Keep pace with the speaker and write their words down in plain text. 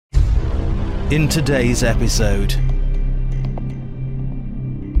In today's episode,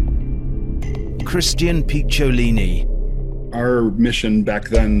 Christian Picciolini. Our mission back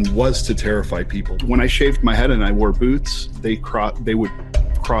then was to terrify people. When I shaved my head and I wore boots, they would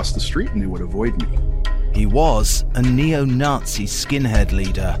cross the street and they would avoid me. He was a neo-Nazi skinhead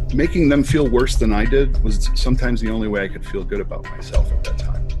leader. Making them feel worse than I did was sometimes the only way I could feel good about myself at that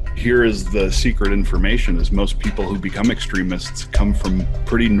time. Here is the secret information, is most people who become extremists come from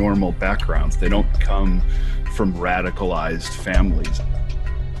pretty normal backgrounds. They don't come from radicalized families.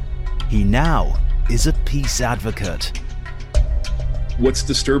 He now is a peace advocate. What's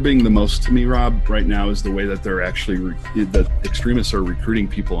disturbing the most to me, Rob, right now is the way that that extremists are recruiting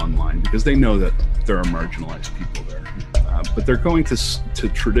people online, because they know that there are marginalized people there. But they're going to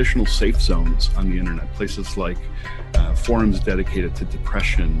traditional safe zones on the internet, places like forums dedicated to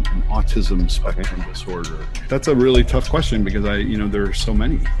depression and autism spectrum disorder. That's a really tough question because there are so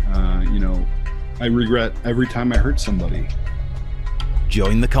many. I regret every time I hurt somebody.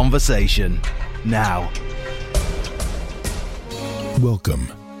 Join the conversation now. Welcome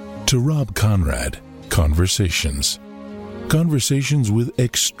to Rob Conrad Conversations. Conversations with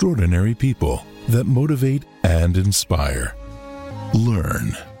extraordinary people that motivate and inspire,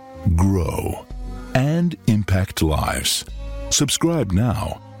 learn, grow, and impact lives. Subscribe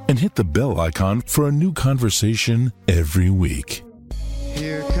now and hit the bell icon for a new conversation every week.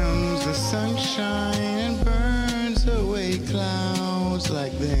 Here comes the sunshine and burns away clouds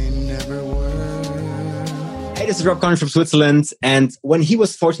like they never were. Hey, this is Rob Conrad from Switzerland. And when he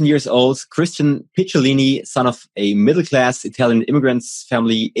was 14 years old, Christian Picciolini, son of a middle-class Italian immigrants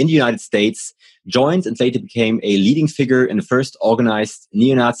family in the United States, joined and later became a leading figure in the first organized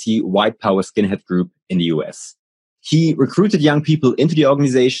neo-Nazi white power skinhead group in the US. He recruited young people into the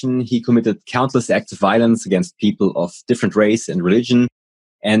organization. He committed countless acts of violence against people of different race and religion,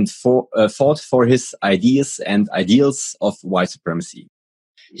 and fought for his ideas and ideals of white supremacy.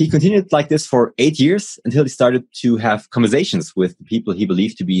 He continued like this for 8 years until he started to have conversations with the people he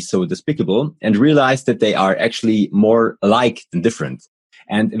believed to be so despicable and realized that they are actually more alike than different.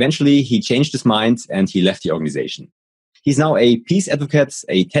 And eventually he changed his mind and he left the organization. He's now a peace advocate,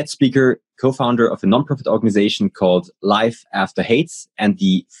 a TED speaker, co-founder of a nonprofit organization called Life After Hate and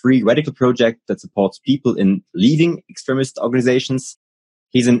the Free Radical Project that supports people in leaving extremist organizations.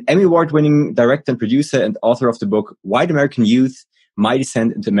 He's an Emmy Award-winning director and producer and author of the book White American Youth, My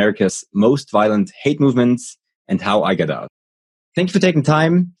Descent into America's Most Violent Hate Movements and How I Got Out. Thank you for taking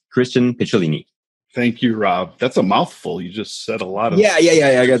time, Christian Picciolini. Thank you, Rob. That's a mouthful. You just said a lot of. Yeah.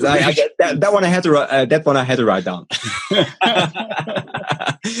 I guess that one I had to write down.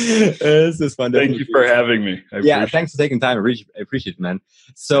 This is fun. Thank you for having me. Thanks for taking time. I really appreciate it, man.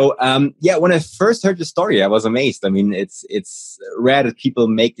 So, when I first heard the story, I was amazed. I mean, it's rare that people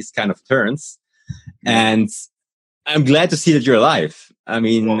make these kind of turns, and I'm glad to see that you're alive. I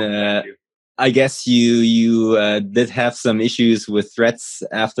mean, I guess you did have some issues with threats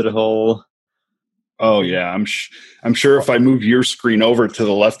after the whole. Oh yeah, I'm sure if I move your screen over to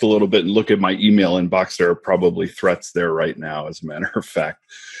the left a little bit and look at my email inbox, there are probably threats there right now, as a matter of fact.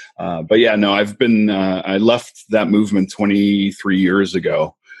 But yeah, no, I left that movement 23 years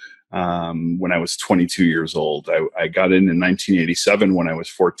ago. When I was 22 years old. I got in 1987 when I was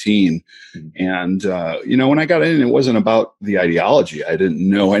 14. And, when I got in, it wasn't about the ideology. I didn't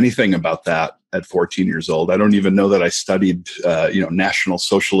know anything about that at 14 years old. I don't even know that I studied, National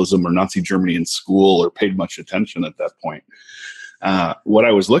Socialism or Nazi Germany in school or paid much attention at that point. What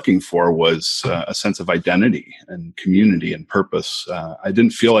I was looking for was a sense of identity and community and purpose. I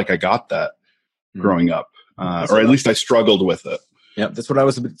didn't feel like I got that growing up, or at least I struggled with it. Yeah, that's what I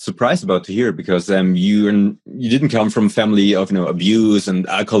was a bit surprised about to hear, because you didn't come from a family of abuse and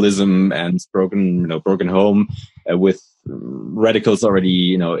alcoholism and broken home with radicals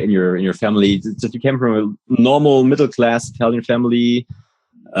already in your family. Just you came from a normal middle class Italian family,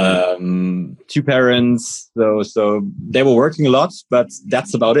 2 parents, so they were working a lot, but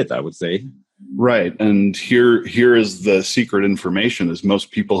that's about it, I would say. Right. And here is the secret information, is most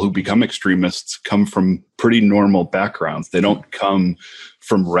people who become extremists come from pretty normal backgrounds. They don't come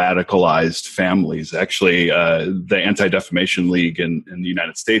from radicalized families. Actually, the Anti-Defamation League in the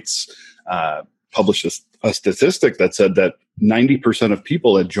United States published a statistic that said that 90% of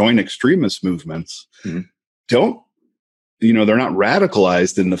people that join extremist movements don't, they're not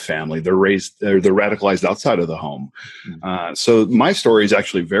radicalized in the family. They're radicalized outside of the home. So my story is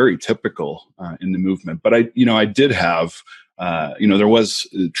actually very typical in the movement. But I did have, there was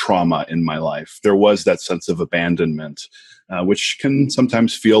trauma in my life. There was that sense of abandonment. which can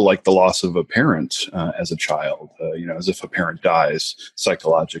sometimes feel like the loss of a parent as a child, as if a parent dies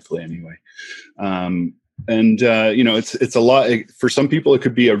psychologically anyway. It's a lot. For some people, it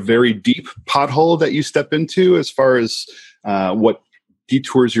could be a very deep pothole that you step into as far as what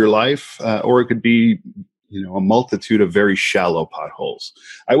detours your life, or it could be, a multitude of very shallow potholes.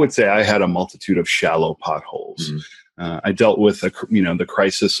 I would say I had a multitude of shallow potholes. Mm-hmm. I dealt with the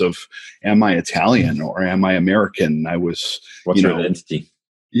crisis of, am I Italian or am I American? What's your identity?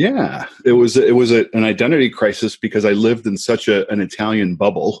 Yeah, it was an identity crisis because I lived in such an Italian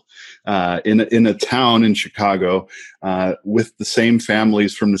bubble in a town in Chicago with the same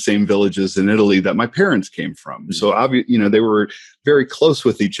families from the same villages in Italy that my parents came from. Mm-hmm. So they were very close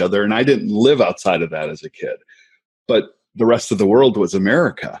with each other, and I didn't live outside of that as a kid. But the rest of the world was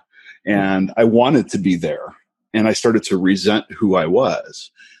America, and I wanted to be there, and I started to resent who I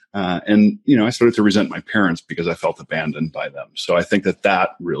was. I started to resent my parents because I felt abandoned by them. So I think that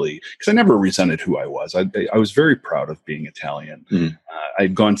really, because I never resented who I was. I was very proud of being Italian. Mm.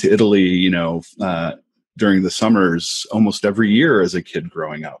 I'd gone to Italy, during the summers almost every year as a kid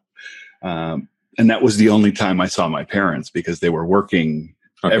growing up. And that was the only time I saw my parents because they were working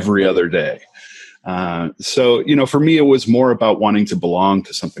every other day. For me, it was more about wanting to belong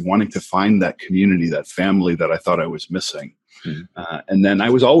to something, wanting to find that community, that family that I thought I was missing. Mm-hmm. And then I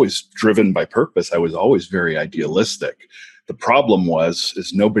was always driven by purpose. I was always very idealistic. The problem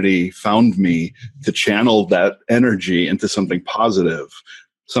is nobody found me to channel that energy into something positive.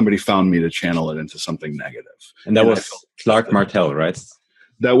 Somebody found me to channel it into something negative. And that was Clark Martel, right?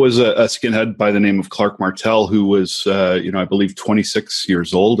 That was a skinhead by the name of Clark Martel, who was, I believe 26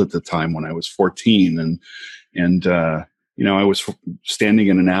 years old at the time when I was 14. I was standing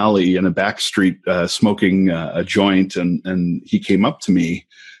in an alley in a back street smoking a joint, and he came up to me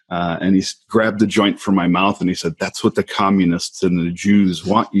and he grabbed the joint from my mouth and he said, "That's what the communists and the Jews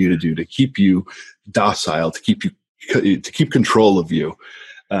want you to do, to keep you docile, to keep control of you."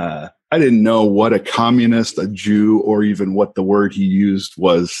 I didn't know what a communist, a Jew, or even what the word he used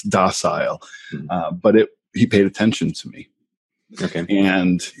was, docile, but he paid attention to me. Okay,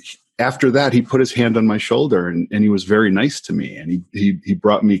 and after that, he put his hand on my shoulder and he was very nice to me. And he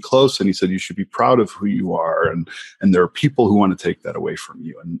brought me close and he said, "You should be proud of who you are. And there are people who want to take that away from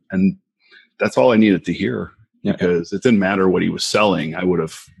you." And that's all I needed to hear, because it didn't matter what he was selling. I would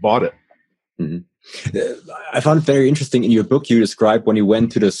have bought it. Mm-hmm. I found it very interesting in your book. You described when you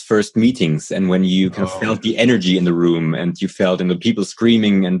went to those first meetings and when you kind of felt the energy in the room and you felt the people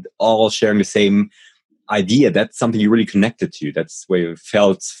screaming and all sharing the same idea. That's something you really connected to. That's where you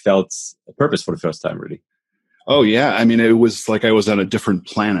felt a purpose for the first time, really. Oh yeah. I mean, it was like I was on a different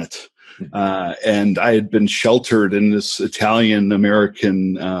planet. And I had been sheltered in this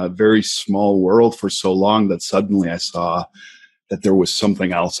Italian-American, very small world for so long that suddenly I saw that there was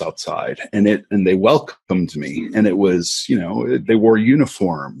something else outside, and they welcomed me. And it was, they wore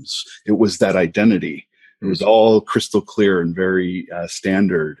uniforms. It was that identity. It was all crystal clear and very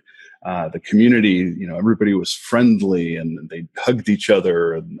standard. The community, everybody was friendly and they hugged each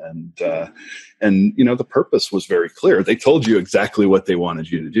other, and the purpose was very clear. They told you exactly what they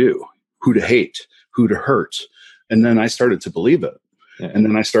wanted you to do, who to hate, who to hurt. And then I started to believe it. Yeah. And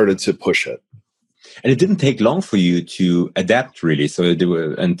then I started to push it. And it didn't take long for you to adapt, really. So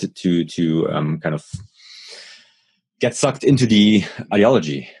to kind of get sucked into the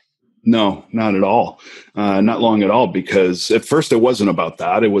ideology. No, not at all. Not long at all, because at first it wasn't about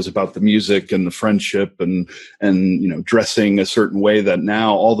that. It was about the music and the friendship and dressing a certain way that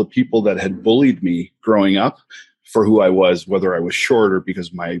now all the people that had bullied me growing up for who I was, whether I was short or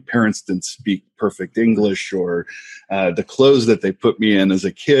because my parents didn't speak perfect English, or the clothes that they put me in as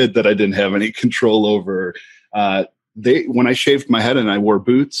a kid that I didn't have any control over. When I shaved my head and I wore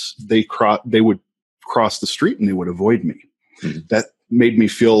boots, they would cross the street and they would avoid me. Mm-hmm. That made me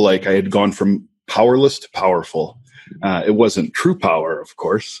feel like I had gone from powerless to powerful. It wasn't true power, of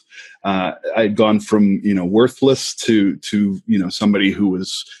course. I had gone from, worthless to somebody who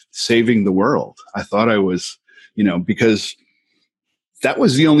was saving the world. I thought I was, because that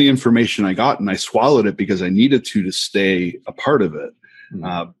was the only information I got, and I swallowed it because I needed to stay a part of it.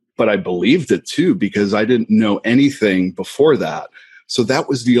 But I believed it too, because I didn't know anything before that. So that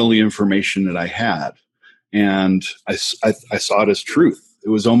was the only information that I had. And I saw it as truth. It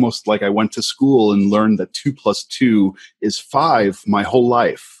was almost like I went to school and learned that 2 + 2 is 5 my whole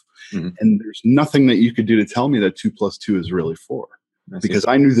life. Mm-hmm. And there's nothing that you could do to tell me that 2 + 2 is really 4. Because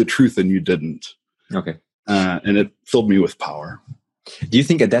I knew the truth and you didn't. Okay. And it filled me with power. Do you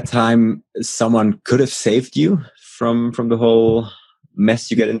think at that time someone could have saved you from the whole mess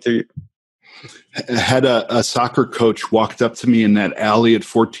you get into? had a soccer coach walked up to me in that alley at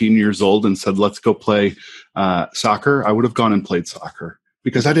 14 years old and said, let's go play soccer, I would have gone and played soccer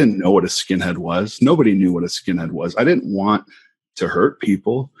because I didn't know what a skinhead was. Nobody knew what a skinhead was. I didn't want to hurt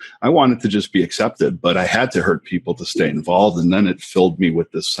people. I wanted to just be accepted, but I had to hurt people to stay involved. And then it filled me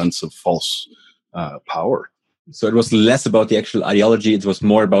with this sense of false power. So it was less about the actual ideology. It was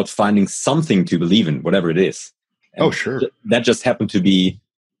more about finding something to believe in, whatever it is. And oh, sure. That just happened to be...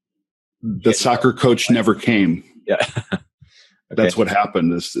 The soccer coach never came. Yeah. Okay. That's what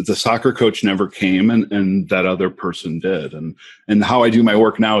happened. Is the soccer coach never came, and that other person did. And how I do my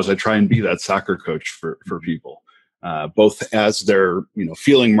work now is I try and be that soccer coach for people, both as they're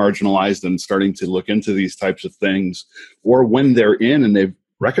feeling marginalized and starting to look into these types of things, or when they're in and they've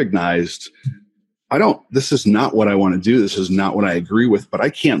recognized, this is not what I want to do. This is not what I agree with, but I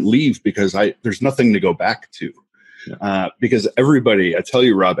can't leave because there's nothing to go back to. Yeah. Because everybody, I tell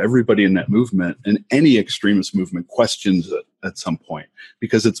you, Rob, everybody in that movement and any extremist movement questions it at some point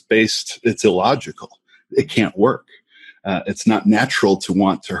because it's illogical. It can't work. It's not natural to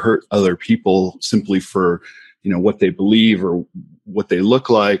want to hurt other people simply for, what they believe or what they look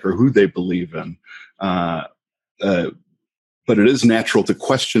like or who they believe in. But it is natural to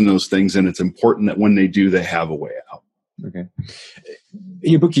question those things, and it's important that when they do, they have a way out. Okay.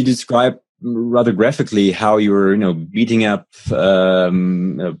 In your book, you describe rather graphically how you were, beating up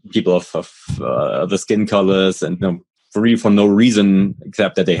people of other skin colors, and for no reason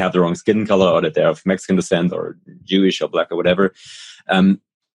except that they have the wrong skin color or that they're of Mexican descent or Jewish or black or whatever. When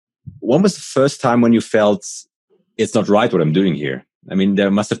was the first time when you felt it's not right what I'm doing here? I mean, there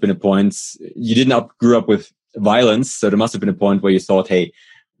must have been a point. You didn't grow up with violence, so there must have been a point where you thought, hey,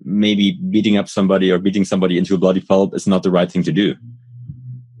 maybe beating up somebody or beating somebody into a bloody pulp is not the right thing to do.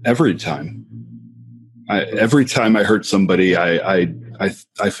 Every time I hurt somebody, I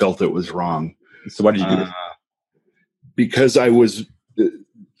felt it was wrong. So why did you do it? Because I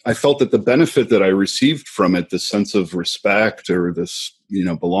felt that the benefit that I received from it, the sense of respect or this,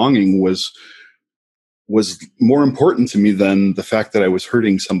 belonging was more important to me than the fact that I was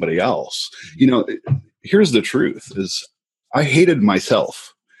hurting somebody else. Here's the truth is I hated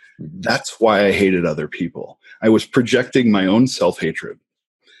myself. That's why I hated other people. I was projecting my own self-hatred.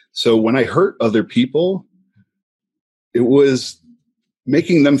 So when I hurt other people, it was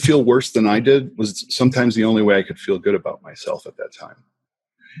making them feel worse than I did was sometimes the only way I could feel good about myself at that time.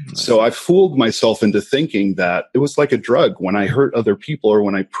 So I fooled myself into thinking that it was like a drug. When I hurt other people or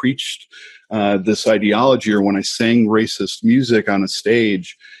when I preached this ideology or when I sang racist music on a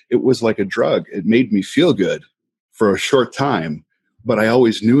stage, it was like a drug. It made me feel good for a short time, but I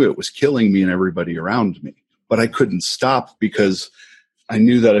always knew it was killing me and everybody around me. But I couldn't stop because I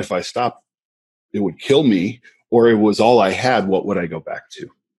knew that if I stopped, it would kill me, or it was all I had. What would I go back to?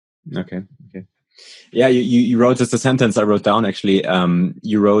 Okay. Yeah, you wrote just a sentence I wrote down, actually.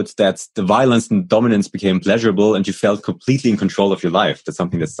 You wrote that the violence and dominance became pleasurable and you felt completely in control of your life. That's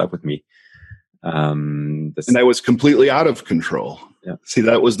something that stuck with me. And I was completely out of control. Yeah. See,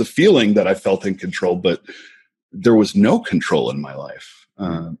 that was the feeling that I felt in control, but there was no control in my life.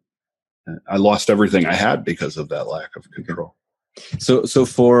 I lost everything I had because of that lack of control. So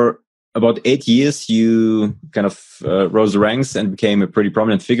for about 8 years, you kind of rose the ranks and became a pretty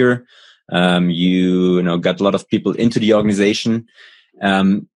prominent figure. You got a lot of people into the organization.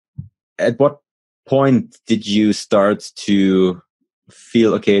 At what point did you start to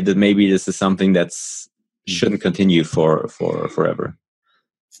feel, okay, that maybe this is something that shouldn't continue for forever?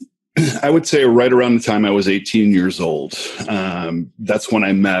 I would say right around the time I was 18 years old. That's when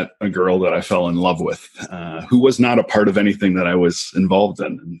I met a girl that I fell in love with, who was not a part of anything that I was involved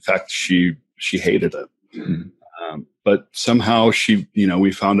in. In fact, she hated it. Mm-hmm. But somehow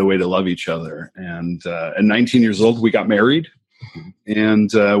we found a way to love each other. And at 19 years old, we got married, and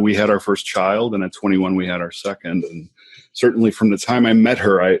we had our first child. And at 21, we had our second. And certainly from the time I met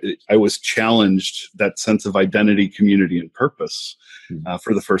her, I was challenged that sense of identity, community, and purpose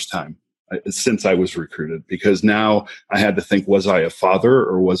for the first time since I was recruited. Because now I had to think, was I a father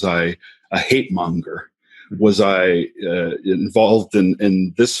or was I a hate monger? Was I involved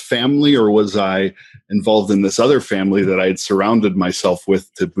in this family, or was I involved in this other family that I had surrounded myself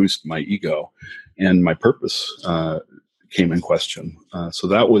with to boost my ego? And my purpose came in question. So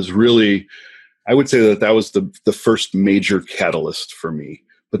that was really, I would say that was the first major catalyst for me.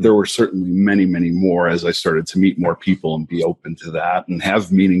 But there were certainly many, many more as I started to meet more people and be open to that and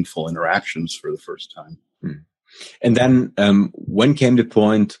have meaningful interactions for the first time. And then when came the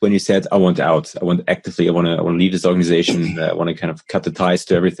point when you said, I want out, I want to leave this organization, I want to kind of cut the ties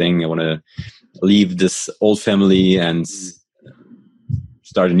to everything, I want to leave this old family and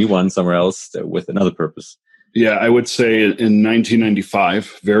start a new one somewhere else with another purpose? Yeah, I would say in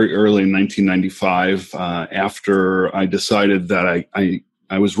 1995, very early in 1995, after I decided that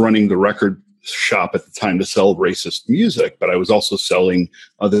I was running the record shop at the time to sell racist music, but I was also selling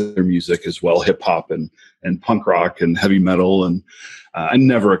other music as well, hip hop and punk rock and heavy metal. And I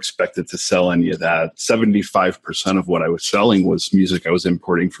never expected to sell any of that. 75% of what I was selling was music I was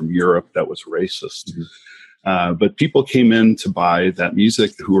importing from Europe that was racist. Mm-hmm. But people came in to buy that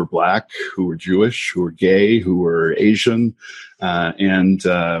music who were Black, who were Jewish, who were gay, who were Asian. And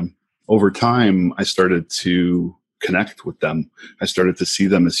over time, I started to connect with them. I started to see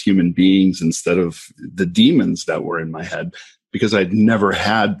them as human beings instead of the demons that were in my head, because I'd never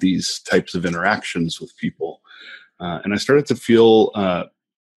had these types of interactions with people. And I started to feel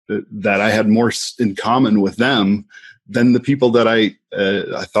that I had more in common with them than the people that I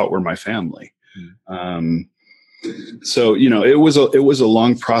thought were my family. So, it was a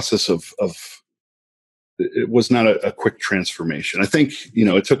long process of it was not a quick transformation. I think,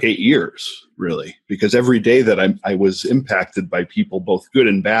 it took 8 years, really, because every day that I was impacted by people, both good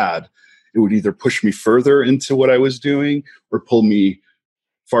and bad, it would either push me further into what I was doing or pull me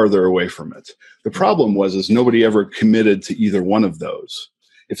farther away from it. The problem was nobody ever committed to either one of those.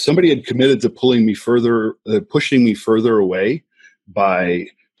 If somebody had committed to pushing me further away by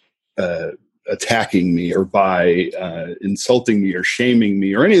attacking me or by insulting me or shaming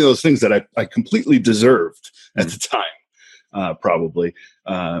me or any of those things that I completely deserved at the time, probably,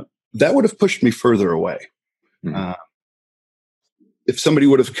 that would have pushed me further away. If somebody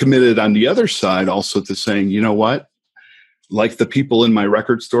would have committed on the other side also to saying, you know what, like the people in my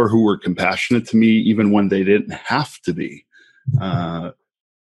record store who were compassionate to me, even when they didn't have to be,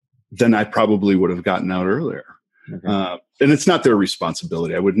 then I probably would have gotten out earlier. Okay. And it's not their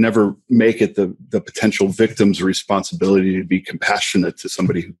responsibility. I would never make it the potential victim's responsibility to be compassionate to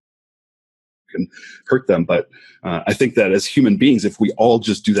somebody who can hurt them. But I think that as human beings, if we all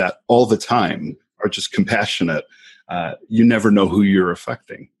just do that all the time, are just compassionate, you never know who you're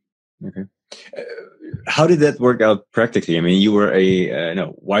affecting. Okay. How did that work out practically? I mean, you were a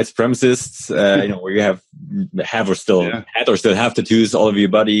white supremacist, where you have or still had or still have tattoos all over your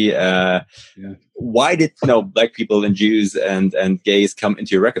body. Why did Black people and Jews and gays come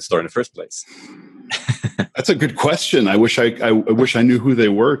into your record store in the first place? That's a good question. I wish I knew who they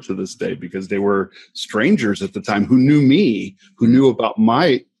were to this day, because they were strangers at the time who knew me, who knew about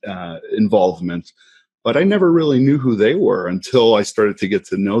my involvement. But I never really knew who they were until I started to get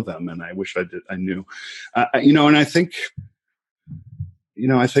to know them, and I wish I knew. And I think,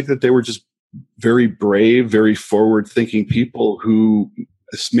 I think that they were just very brave, very forward-thinking people who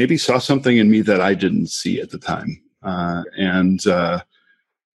maybe saw something in me that I didn't see at the time, and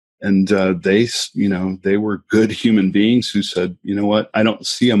they were good human beings who said, you know what, I don't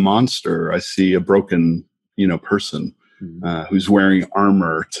see a monster, I see a broken, person. Who's wearing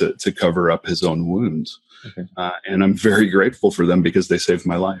armor to cover up his own wounds. Okay. And I'm very grateful for them because they saved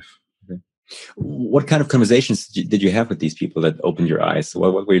my life. Okay. What kind of conversations did you have with these people that opened your eyes?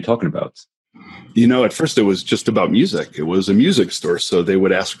 What were you talking about? At first it was just about music. It was a music store. So they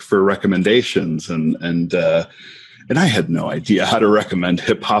would ask for recommendations and I had no idea how to recommend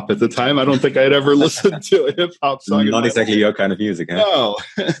hip hop at the time. I don't think I'd ever listened to a hip hop song. Not exactly your kind of music, huh? No.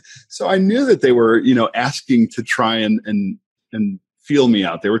 So I knew that they were, asking to try and feel me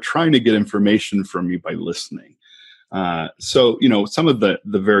out. They were trying to get information from me by listening. So some of the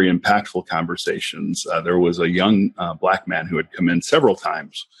very impactful conversations, there was a young Black man who had come in several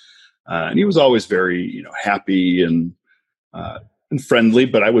times. And he was always very, happy and friendly,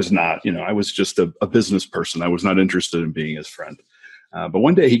 but I was not, I was just a business person. I was not interested in being his friend. But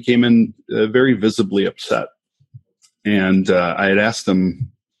one day he came in very visibly upset. And I had asked him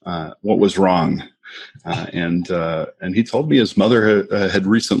what was wrong. And he told me his mother had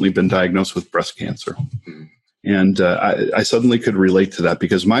recently been diagnosed with breast cancer. And I suddenly could relate to that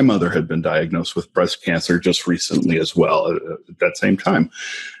because my mother had been diagnosed with breast cancer just recently as well at that same time.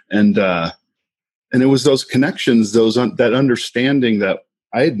 And it was those connections, that understanding that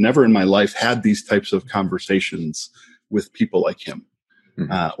I had never in my life had these types of conversations with people like him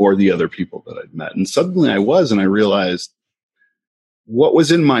or the other people that I'd met. And suddenly I was, and I realized what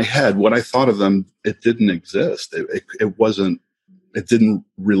was in my head, what I thought of them, it didn't exist. It didn't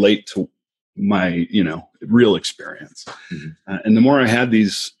relate to my, real experience. And the more I had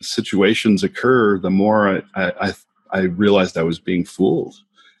these situations occur, the more I realized I was being fooled.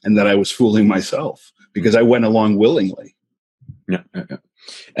 And that I was fooling myself because I went along willingly. Yeah.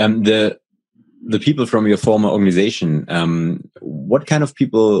 The people from your former organization, what kind of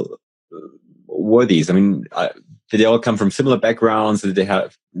people were these? I mean, Did they all come from similar backgrounds? Did they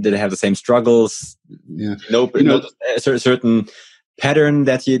have the same struggles? Yeah. Notice a certain pattern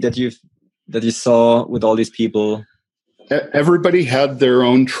that you saw with all these people? Everybody had their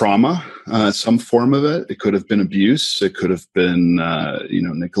own trauma, some form of it. It could have been abuse. It could have been,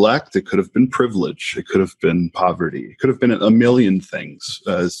 neglect. It could have been privilege. It could have been poverty. It could have been a million things.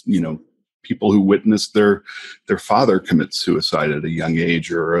 People who witnessed their father commit suicide at a young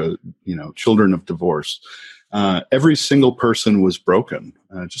age, or children of divorce. Every single person was broken,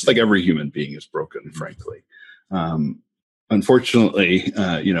 just like every human being is broken, frankly. Unfortunately,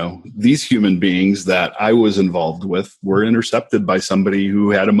 these human beings that I was involved with were intercepted by somebody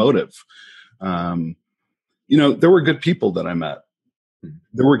who had a motive. There were good people that I met.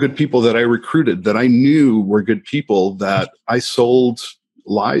 There were good people that I recruited, that I knew were good people, that I sold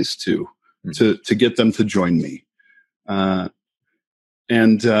lies to get them to join me. There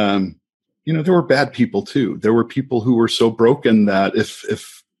were bad people too. There were people who were so broken that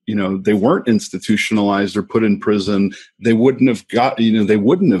if they weren't institutionalized or put in prison, they wouldn't have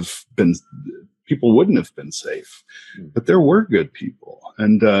been safe. But there were good people.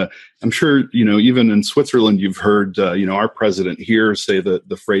 And I'm sure, even in Switzerland, you've heard, our president here say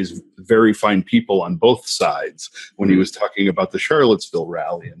the phrase "very fine people" on both sides when he was talking about the Charlottesville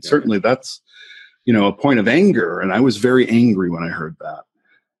rally. And certainly that's, a point of anger. And I was very angry when I heard that.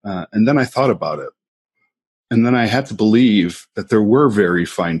 And then I thought about it. And then I had to believe that there were very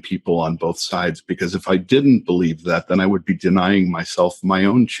fine people on both sides, because if I didn't believe that, then I would be denying myself my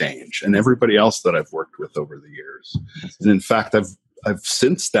own change and everybody else that I've worked with over the years. And in fact, I've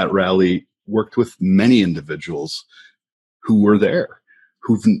since that rally worked with many individuals who were there,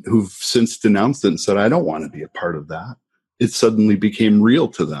 who've since denounced it and said, I don't want to be a part of that. It suddenly became real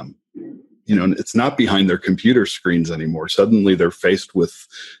to them. It's not behind their computer screens anymore. Suddenly they're faced with,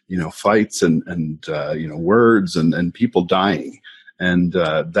 fights and words and people dying. And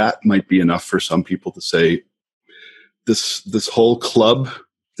that might be enough for some people to say, this whole club,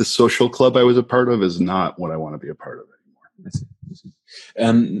 this social club I was a part of, is not what I want to be a part of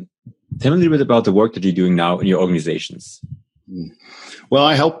anymore. Tell me a little bit about the work that you're doing now in your organizations. Well,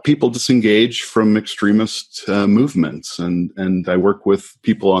 I help people disengage from extremist movements, and I work with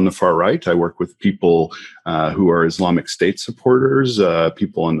people on the far right. I work with people who are Islamic State supporters,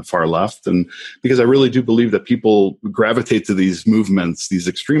 people on the far left, and because I really do believe that people gravitate to these movements, these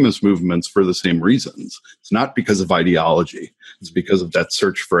extremist movements, for the same reasons. It's not because of ideology. It's because of that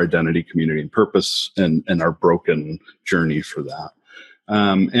search for identity, community, and purpose, and our broken journey for that.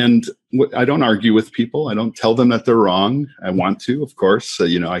 And I don't argue with people. I don't tell them that they're wrong. I want to, of course.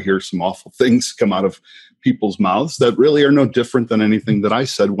 I hear some awful things come out of people's mouths that really are no different than anything that I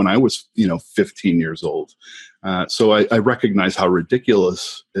said when I was, 15 years old. So I recognize how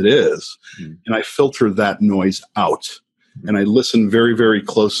ridiculous it is. And I filter that noise out. And I listen very, very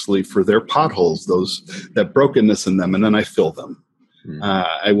closely for their potholes, that brokenness in them, and then I fill them.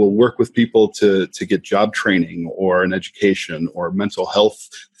 I will work with people to get job training or an education or mental health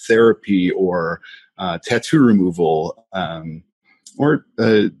therapy or tattoo removal or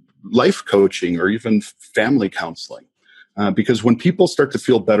life coaching or even family counseling. Because when people start to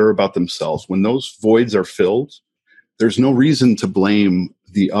feel better about themselves, when those voids are filled, there's no reason to blame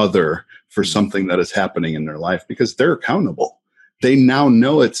the other for something that is happening in their life, because they're accountable. They now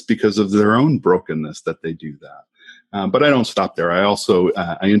know it's because of their own brokenness that they do that. But I don't stop there. I also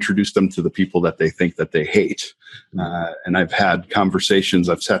I introduce them to the people that they think that they hate. And I've had conversations.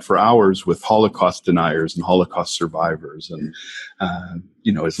 I've sat for hours with Holocaust deniers and Holocaust survivors and,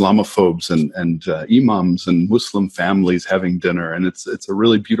 Islamophobes and imams and Muslim families having dinner. And it's a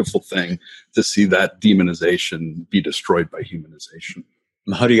really beautiful thing to see that demonization be destroyed by humanization.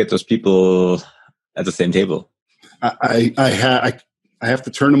 How do you get those people at the same table? I have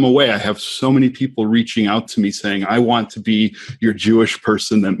to turn them away. I have so many people reaching out to me saying, I want to be your Jewish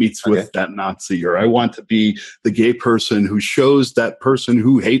person that meets with that Nazi, or I want to be the gay person who shows that person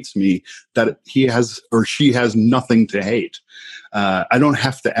who hates me that he has or she has nothing to hate. I don't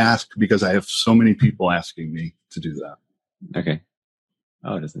have to ask, because I have so many people asking me to do that. Okay.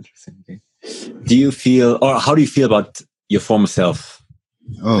 Oh, that's interesting. Okay. Do you feel, or how do you feel about your former self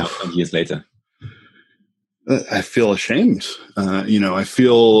 20 years later? I feel ashamed. I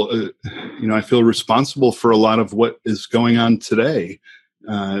feel responsible for a lot of what is going on today,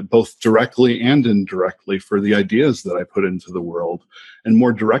 both directly and indirectly, for the ideas that I put into the world, and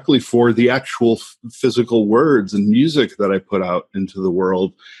more directly for the actual physical words and music that I put out into the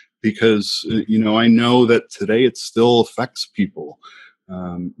world, because, I know that today it still affects people.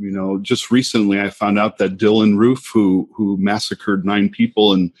 Just recently I found out that Dylan Roof, who massacred 9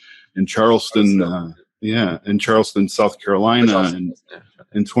 people in Charleston, Yeah, in Charleston, South Carolina,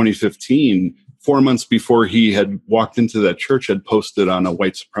 in 2015. 4 months before he had walked into that church, had posted on a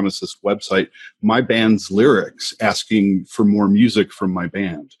white supremacist website my band's lyrics, asking for more music from my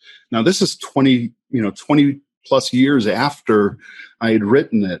band. Now, this is 20 plus years after I had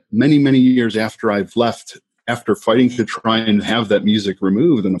written it, many, many years after I've left, after fighting to try and have that music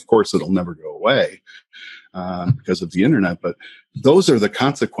removed. And of course, it'll never go away because of the internet. But those are the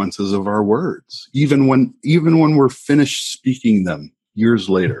consequences of our words, even when we're finished speaking them years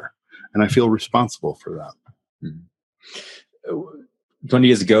later. And I feel responsible for that. 20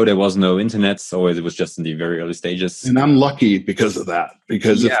 years ago, there was no internet, so it was just in the very early stages. And I'm lucky because of that.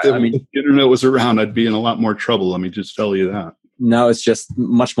 Because if the internet was around, I'd be in a lot more trouble. Let me just tell you that. Now it's just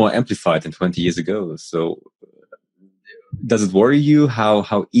much more amplified than 20 years ago. So does it worry you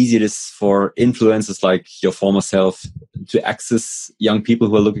how easy it is for influencers like your former self to access young people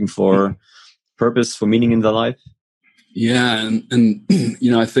who are looking for purpose, for meaning in their life? Yeah. And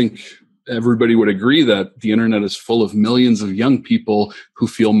I think everybody would agree that the internet is full of millions of young people who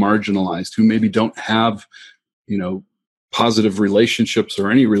feel marginalized, who maybe don't have, positive relationships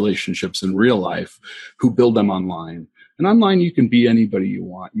or any relationships in real life, who build them online. And online, you can be anybody you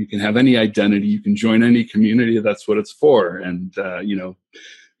want. You can have any identity. You can join any community. That's what it's for. And,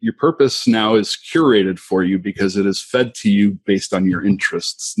 your purpose now is curated for you because it is fed to you based on your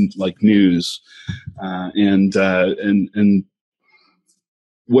interests, like news. And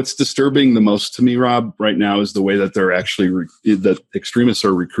what's disturbing the most to me, Rob, right now is the way that they're actually that extremists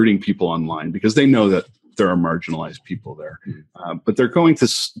are recruiting people online because they know that there are marginalized people there. But they're going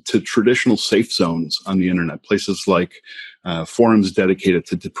to traditional safe zones on the internet, places like forums dedicated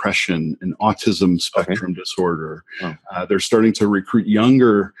to depression and autism spectrum disorder. They're starting to recruit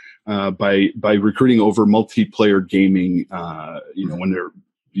younger by recruiting over multiplayer gaming, when they're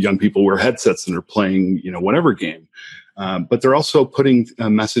young people wear headsets and they're playing, whatever game. But they're also putting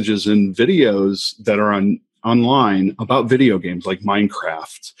messages in videos that are online about video games like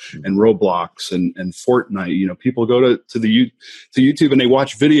Minecraft and Roblox and Fortnite. People go to YouTube and they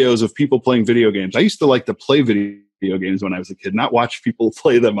watch videos of people playing video games. I used to like to play video games when I was a kid, not watch people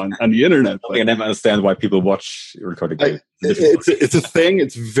play them on the internet. I never understand why people watch recorded games. It's a thing.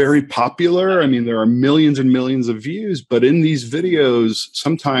 It's very popular. I mean, there are millions and millions of views, but in these videos,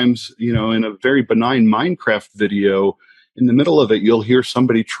 sometimes, in a very benign Minecraft video, in the middle of it, you'll hear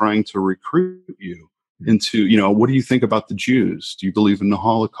somebody trying to recruit you into, what do you think about the Jews? Do you believe in the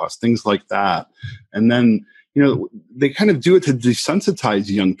Holocaust? Things like that. And then, they kind of do it to desensitize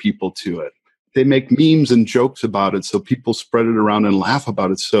young people to it. They make memes and jokes about it so people spread it around and laugh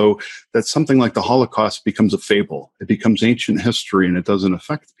about it, so that something like the Holocaust becomes a fable. It becomes ancient history and it doesn't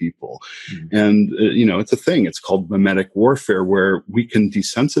affect people. And, it's a thing. It's called mimetic warfare, where we can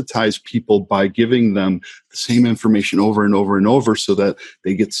desensitize people by giving them the same information over and over and over so that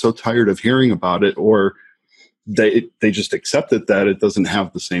they get so tired of hearing about it, or they just accept it that it doesn't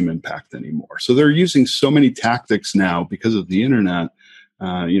have the same impact anymore. So they're using so many tactics now because of the internet.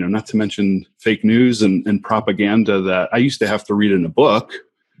 Not to mention fake news and propaganda that I used to have to read in a book,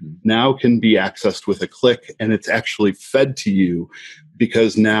 now can be accessed with a click, and it's actually fed to you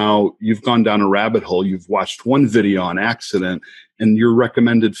because now you've gone down a rabbit hole. You've watched one video on accident, and your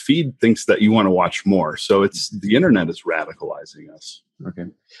recommended feed thinks that you want to watch more. So the internet is radicalizing us. Okay.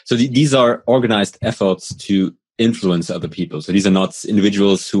 So these are organized efforts to influence other people. So these are not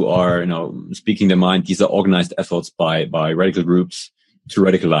individuals who are, speaking their mind. These are organized efforts by radical groups to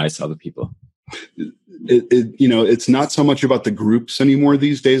radicalize other people. It's not so much about the groups anymore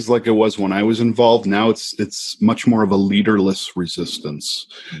these days like it was when I was involved. Now it's much more of a leaderless resistance.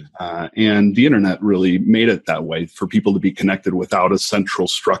 And the internet really made it that way for people to be connected without a central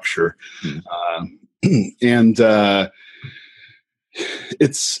structure. It's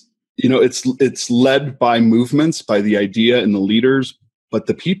led by movements, by the idea and the leaders, but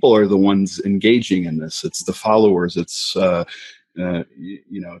the people are the ones engaging in this. It's the followers. It's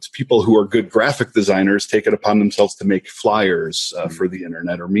people who are good graphic designers take it upon themselves to make flyers for the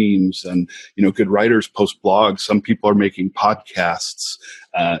internet or memes, and good writers post blogs. Some people are making podcasts.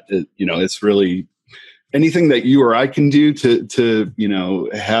 It's really anything that you or I can do to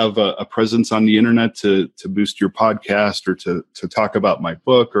have a presence on the internet to boost your podcast or to talk about my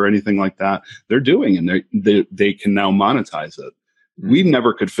book or anything like that. They're doing, and they can now monetize it. We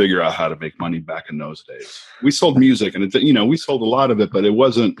never could figure out how to make money back in those days. We sold music, and we sold a lot of it, but it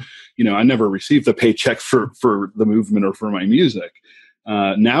wasn't, I never received a paycheck for the movement or for my music.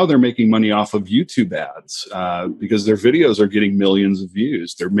 Now they're making money off of YouTube ads because their videos are getting millions of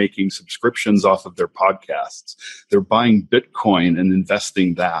views. They're making subscriptions off of their podcasts. They're buying Bitcoin and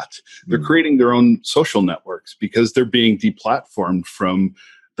investing that. They're creating their own social networks because they're being deplatformed from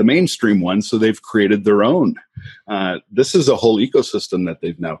the mainstream ones, so they've created their own. This is a whole ecosystem that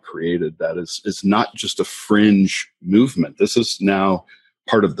they've now created that is not just a fringe movement. This is now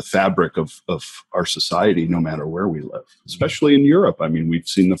part of the fabric of our society, no matter where we live, especially in Europe. I mean, we've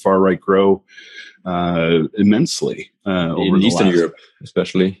seen the far right grow immensely over in Eastern Europe,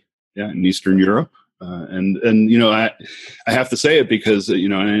 especially. Yeah, in Eastern Europe. And you know, I have to say it because, you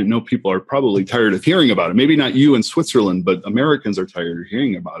know, I know people are probably tired of hearing about it. Maybe not you in Switzerland, but Americans are tired of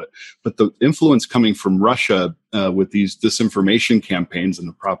hearing about it. But the influence coming from Russia with these disinformation campaigns and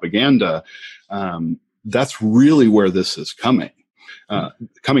the propaganda, that's really where this is coming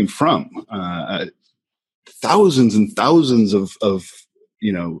from. Thousands and thousands of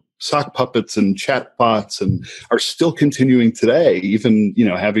you know, sock puppets and chat bots and are still continuing today, even, you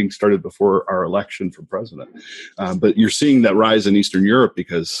know, having started before our election for president. But you're seeing that rise in Eastern Europe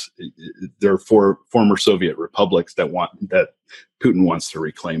because there are former Soviet republics that Putin wants to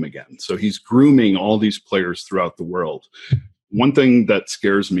reclaim again. So he's grooming all these players throughout the world. One thing that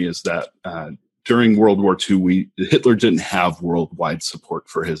scares me is that during World War II, Hitler didn't have worldwide support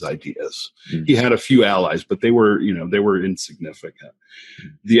for his ideas. He had a few allies, but they were insignificant.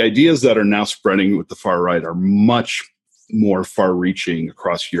 The ideas that are now spreading with the far right are much more far-reaching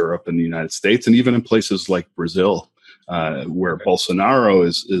across Europe and the United States, and even in places like Brazil, where Bolsonaro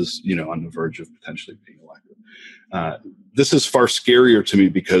is you know, on the verge of potentially being elected. This is far scarier to me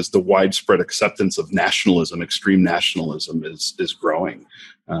because the widespread acceptance of nationalism, extreme nationalism, is growing,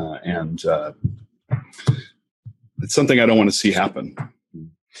 and it's something I don't want to see happen.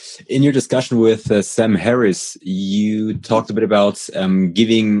 In your discussion with Sam Harris, you talked a bit about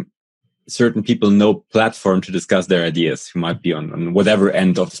giving certain people no platform to discuss their ideas, who might be on whatever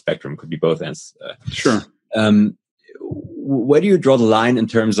end of the spectrum, could be both ends. Sure. Where do you draw the line in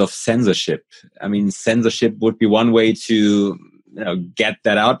terms of censorship? I mean, censorship would be one way to, you know, get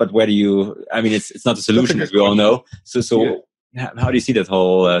that out, but where do you? I mean, it's not a solution, as we all know. So yeah. How do you see that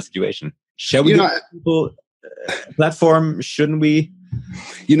whole situation? Shall we give people a platform? Shouldn't we?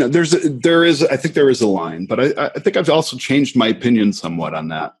 You know, I think there is a line, but I think I've also changed my opinion somewhat on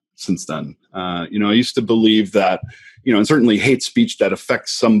that since then. You know, I used to believe that, you know, and certainly hate speech that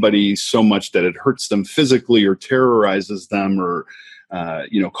affects somebody so much that it hurts them physically or terrorizes them or,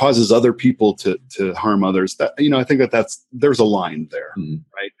 you know, causes other people to harm others. That, you know, I think there's a line there,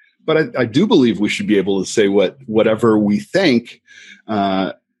 right? But I do believe we should be able to say whatever we think,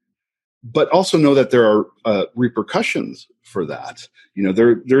 but also know that there are repercussions for that. You know,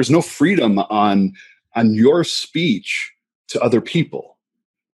 there's no freedom on your speech to other people.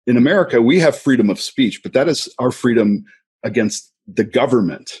 In America, we have freedom of speech, but that is our freedom against the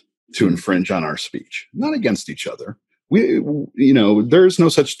government to infringe on our speech, not against each other. You know, there's no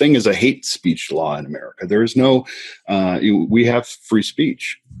such thing as a hate speech law in America. There is no, we have free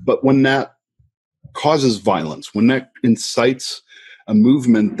speech. But when that causes violence, when that incites a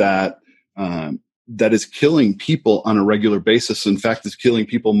movement that is killing people on a regular basis, in fact, is killing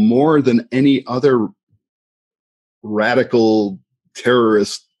people more than any other radical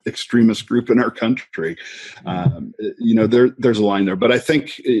terrorist extremist group in our country, you know, there's a line there. But I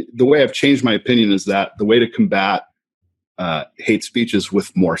think the way I've changed my opinion is that the way to combat hate speech is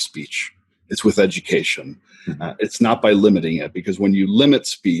with more speech. It's with education. It's not by limiting it, because when you limit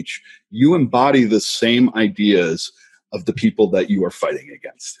speech, you embody the same ideas of the people that you are fighting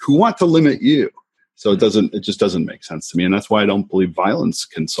against, who want to limit you. So it just doesn't make sense to me. And that's why I don't believe violence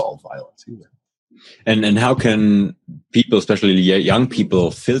can solve violence either. And how can people, especially young people,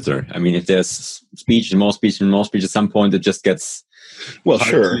 filter? I mean, if there's speech and more speech and more speech, at some point it just gets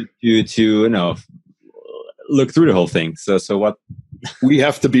sure to you know, look through the whole thing. So what? We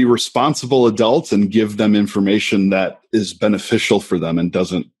have to be responsible adults and give them information that is beneficial for them and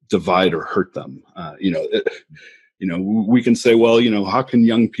doesn't divide or hurt them. You know, we can say, well, you know, how can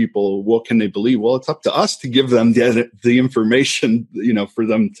young people, what can they believe? Well, it's up to us to give them the information, you know, for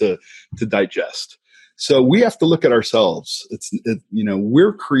them to digest. So we have to look at ourselves. You know,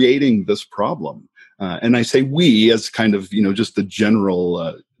 we're creating this problem. And I say we as kind of, you know, just the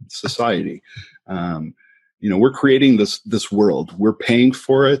general society. You know, we're creating this world. We're paying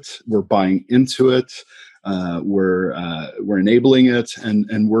for it. We're buying into it. We're enabling it,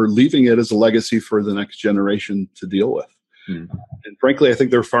 and we're leaving it as a legacy for the next generation to deal with. And frankly, I think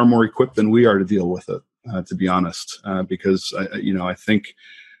they're far more equipped than we are to deal with it, to be honest, because I think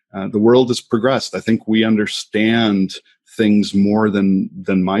the world has progressed. I think we understand things more than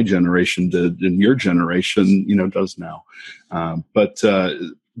my generation did, and your generation, does now. But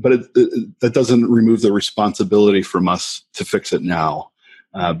that doesn't remove the responsibility from us to fix it now,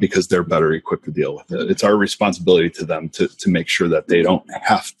 because they're better equipped to deal with it. It's our responsibility to them to make sure that they don't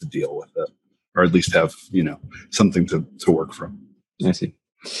have to deal with it, or at least have, something to work from. I see.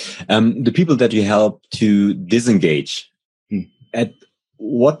 The people that you help to disengage, at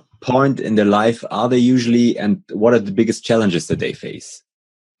what point in their life are they usually, and what are the biggest challenges that they face?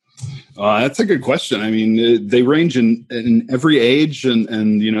 That's a good question. I mean, they range in every age,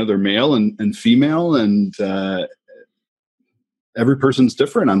 and they're male and female, and every person's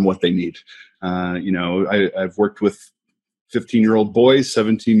different on what they need. I've worked with 15-year-old boys,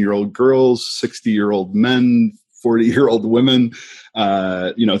 17-year-old girls, 60-year-old men, 40-year-old women.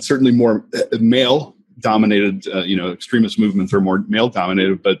 It's certainly more male dominated. Extremist movements are more male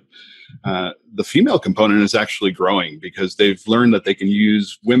dominated, but the female component is actually growing, because they've learned that they can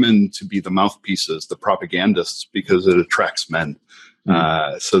use women to be the mouthpieces, the propagandists, because it attracts men.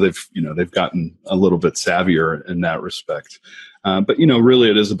 So they've gotten a little bit savvier in that respect. But really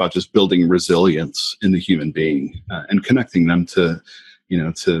it is about just building resilience in the human being, and connecting them to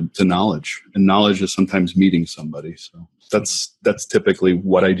knowledge. And knowledge is sometimes meeting somebody. So that's typically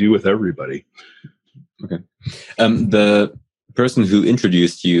what I do with everybody. Okay. The person who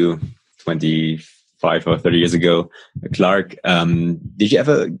introduced you 25 or 30 years ago, Clark, did you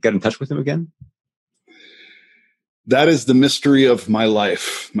ever get in touch with him again? That is the mystery of my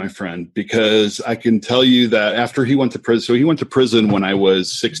life, my friend, because I can tell you that after he went to prison, so he went to prison when I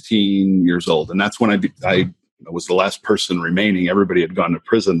was 16 years old. And that's when I was the last person remaining. Everybody had gone to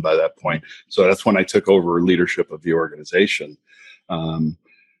prison by that point. So that's when I took over leadership of the organization.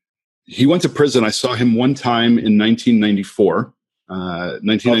 He went to prison. I saw him one time in 1994,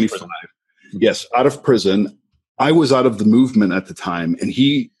 1995. Yes, out of prison. I was out of the movement at the time, and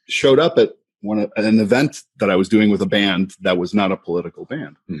he showed up at an event that I was doing with a band that was not a political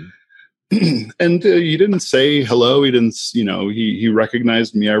band. And he didn't say hello. He didn't, he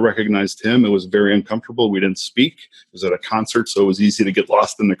recognized me. I recognized him. It was very uncomfortable. We didn't speak. It was at a concert, so it was easy to get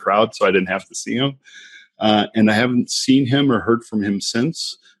lost in the crowd, so I didn't have to see him. And I haven't seen him or heard from him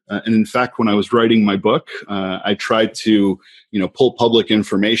since. And in fact, when I was writing my book, I tried to, pull public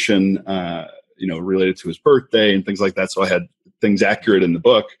information, related to his birthday and things like that. So I had things accurate in the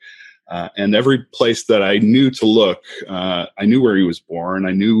book. And every place that I knew to look, I knew where he was born.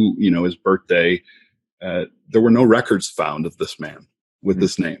 I knew, his birthday. There were no records found of this man with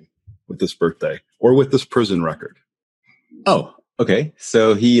this name, with this birthday, or with this prison record. Oh, okay.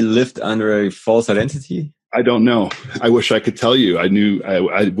 So he lived under a false identity? I don't know. I wish I could tell you.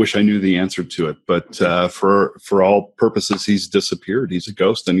 I wish I knew the answer to it. But for all purposes, he's disappeared. He's a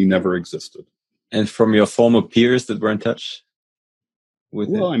ghost, and he never existed. And from your former peers that were in touch?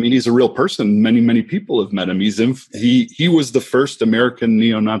 Well, I mean, he's a real person. Many, many people have met him. He was the first American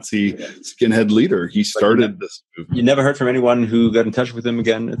neo-Nazi skinhead leader. He started this movement. You never heard from anyone who got in touch with him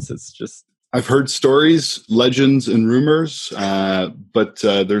again? It's just... I've heard stories, legends, and rumors, but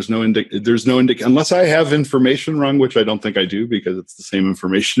there's no unless I have information wrong, which I don't think I do, because it's the same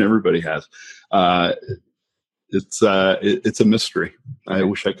information everybody has. It's a mystery. I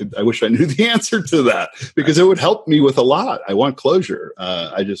wish I knew the answer to that, because it would help me with a lot. I want closure.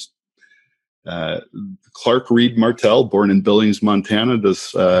 Clark Reed Martell, born in Billings, Montana,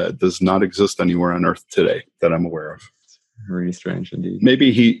 does not exist anywhere on Earth today that I'm aware of. Really strange indeed.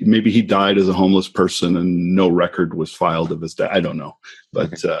 Maybe he died as a homeless person and no record was filed of his death. I don't know,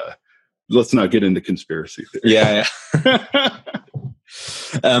 but let's not get into conspiracy theory. Yeah.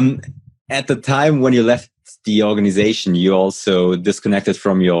 At the time when you left the organization, you also disconnected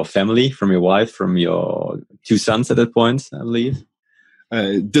from your family, from your wife, from your two sons at that point, I believe.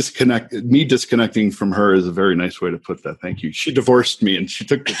 Disconnecting from her is a very nice way to put that. Thank you. She divorced me and she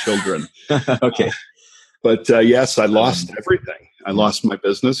took the children. Okay. But yes, I lost everything. I lost my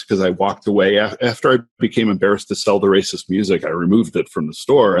business because I walked away after I became embarrassed to sell the racist music. I removed it from the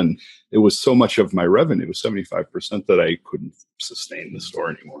store, and it was so much of my revenue, 75%, that I couldn't sustain the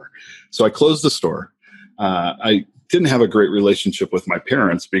store anymore. So I closed the store. I didn't have a great relationship with my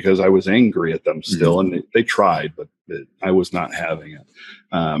parents because I was angry at them still, and they tried, but I was not having it.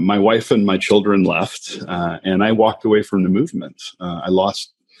 My wife and my children left, and I walked away from the movement. I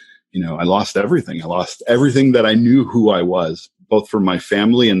lost everything. I lost everything that I knew who I was, both for my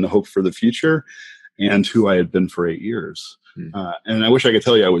family and the hope for the future, and who I had been for 8 years. And I wish I could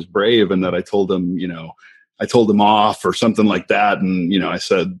tell you I was brave and that I told them, I told them off or something like that. And, I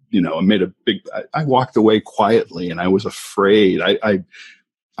said, I walked away quietly, and I was afraid.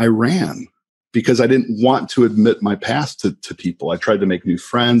 I I ran because I didn't want to admit my past to people. I tried to make new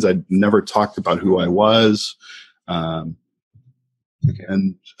friends. I never talked about who I was. And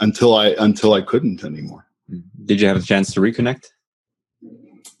until I couldn't anymore. Did you have a chance to reconnect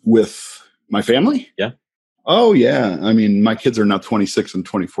with my family? Yeah. Oh yeah. I mean, my kids are now 26 and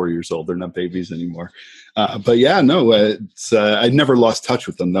 24 years old. They're not babies anymore. But yeah, no, I never lost touch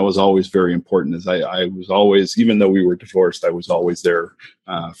with them. That was always very important. As I was always, even though we were divorced, I was always there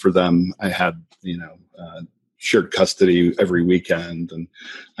for them. I had, shared custody every weekend,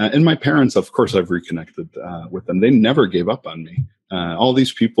 and my parents, of course, I've reconnected with them. They never gave up on me. All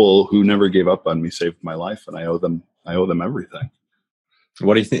these people who never gave up on me saved my life, and I owe them everything.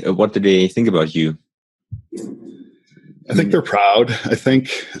 What do you think? What do they think about you? I think they're proud. I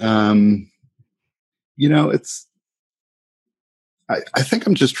think, I think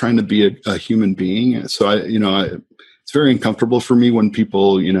I'm just trying to be a human being. So it's very uncomfortable for me when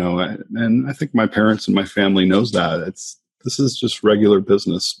people, and I think my parents and my family knows that this is just regular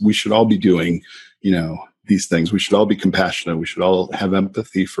business. We should all be doing, these things. We should all be compassionate. We should all have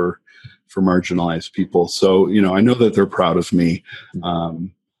empathy for marginalized people. So, I know that they're proud of me.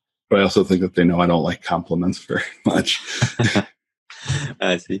 But I also think that they know I don't like compliments very much.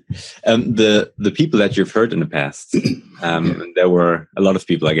 I see. The people that you've hurt in the past, there were a lot of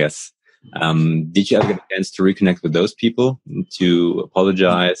people, I guess. Did you ever get a chance to reconnect with those people, to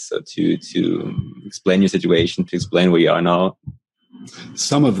apologize, or to explain your situation, to explain where you are now?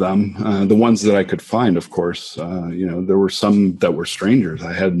 Some of them, the ones that I could find, of course. There were some that were strangers.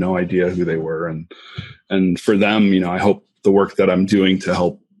 I had no idea who they were, and for them, I hope the work that I'm doing to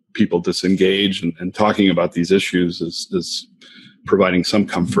help people disengage and talking about these issues is providing some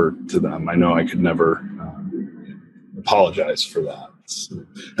comfort to them. I know I could never apologize for that.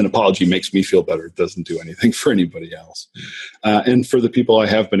 An apology makes me feel better. It doesn't do anything for anybody else. And for the people I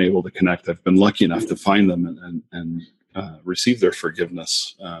have been able to connect, I've been lucky enough to find them and receive their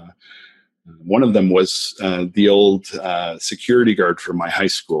forgiveness. One of them was the old security guard from my high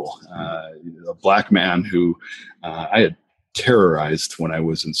school, a black man who I had terrorized when I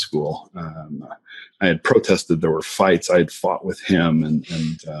was in school. I had protested. There were fights. I had fought with him,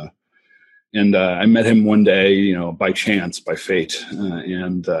 and I met him one day, by chance, by fate.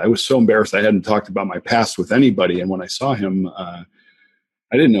 And I was so embarrassed. I hadn't talked about my past with anybody. And when I saw him, I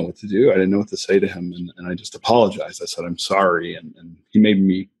didn't know what to do. I didn't know what to say to him. And I just apologized. I said, I'm sorry. And he made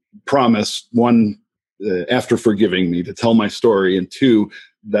me promise, one, after forgiving me, to tell my story, and two,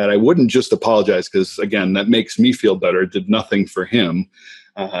 that I wouldn't just apologize because, again, that makes me feel better. It did nothing for him,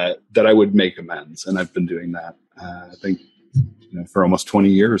 that I would make amends. And I've been doing that, I think, for almost 20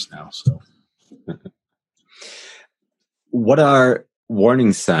 years now. So what are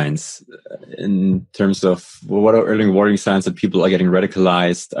warning signs in terms of what are early warning signs that people are getting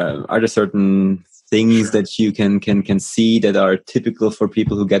radicalized? Are there certain things that you can see that are typical for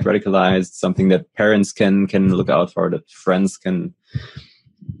people who get radicalized, something that parents can look out for, that friends can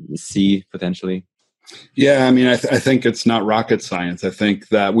see potentially? Yeah, I mean, I think it's not rocket science. I think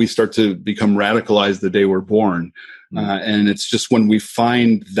that we start to become radicalized the day we're born. And it's just when we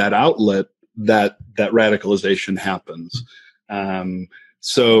find that outlet that radicalization happens.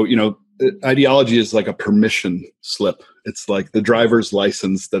 So, ideology is like a permission slip. It's like the driver's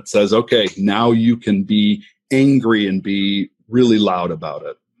license that says, okay, now you can be angry and be really loud about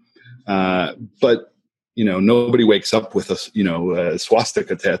it. But nobody wakes up with a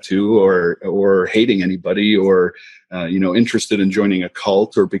swastika tattoo or hating anybody or, interested in joining a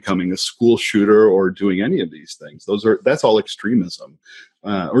cult or becoming a school shooter or doing any of these things. That's all extremism.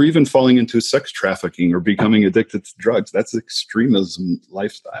 Or even falling into sex trafficking or becoming addicted to drugs. That's extremism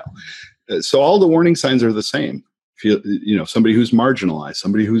lifestyle. So all the warning signs are the same. Somebody who's marginalized,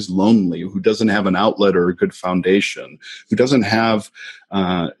 somebody who's lonely, who doesn't have an outlet or a good foundation, who doesn't have,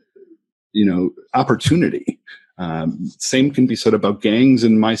 opportunity. Same can be said about gangs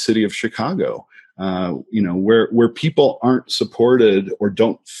in my city of Chicago, where people aren't supported or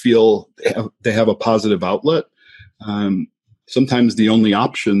don't feel they have a positive outlet. Sometimes the only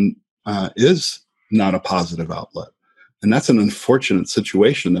option is not a positive outlet. And that's an unfortunate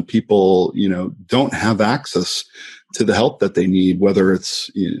situation that people, don't have access to the help that they need, whether it's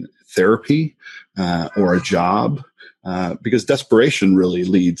therapy or a job, because desperation really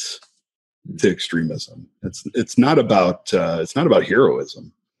leads to extremism. It's not about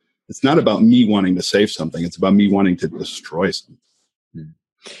heroism. It's not about me wanting to save something. It's about me wanting to destroy something.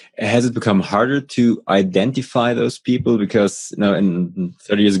 Has it become harder to identify those people? Because, in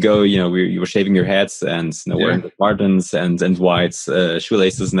 30 years ago, you were shaving your heads and wearing the Martens and whites,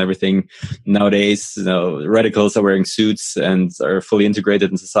 shoelaces and everything. Nowadays, radicals are wearing suits and are fully integrated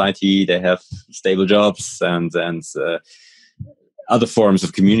in society. They have stable jobs and other forms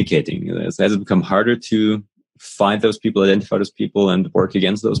of communicating. Has it become harder to find those people, identify those people, and work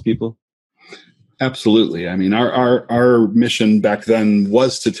against those people? Absolutely. I mean, our mission back then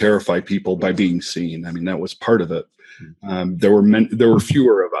was to terrify people by being seen. I mean, that was part of it. There were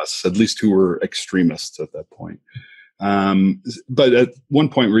fewer of us, at least, who were extremists at that point. But at one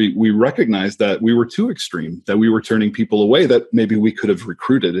point, we recognized that we were too extreme, that we were turning people away that maybe we could have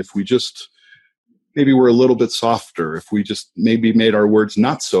recruited if we just maybe were a little bit softer, if we just maybe made our words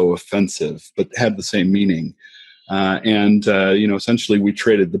not so offensive, but had the same meaning. Essentially we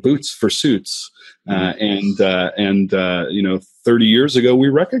traded the boots for suits. 30 years ago, we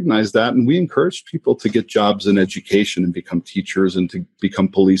recognized that, and we encouraged people to get jobs in education and become teachers and to become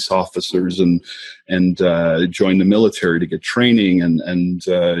police officers and join the military to get training and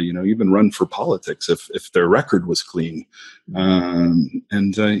even run for politics if their record was clean.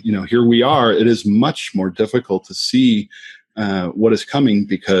 Here we are. It is much more difficult to see what is coming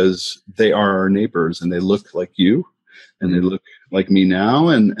because they are our neighbors and they look like you and they look like me now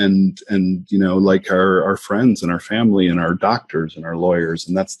and like our friends and our family and our doctors and our lawyers.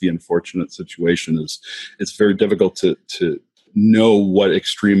 And that's the unfortunate situation. Is it's very difficult to know what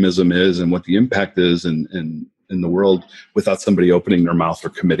extremism is and what the impact is in the world without somebody opening their mouth or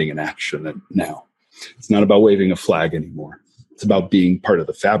committing an action. And now it's not about waving a flag anymore. It's about being part of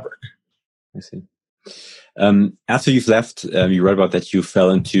the fabric. I see. After you've left, you wrote about that you fell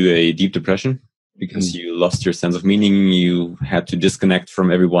into a deep depression because you lost your sense of meaning. You had to disconnect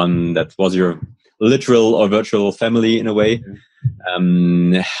from everyone that was your literal or virtual family in a way.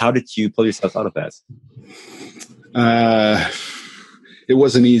 How did you pull yourself out of that? It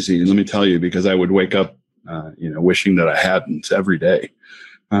wasn't easy, let me tell you, because I would wake up, wishing that I hadn't every day.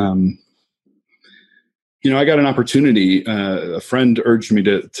 I got an opportunity. A friend urged me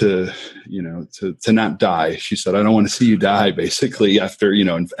to not die. She said, "I don't want to see you die." Basically,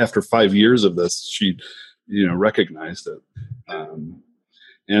 after 5 years of this, she, recognized it.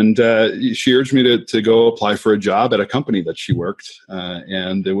 She urged me to go apply for a job at a company that she worked.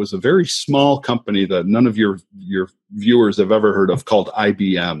 And it was a very small company that none of your viewers have ever heard of, called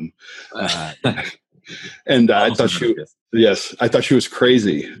IBM. And I thought I thought she was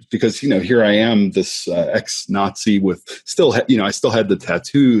crazy because, here I am, this ex-Nazi with I still had the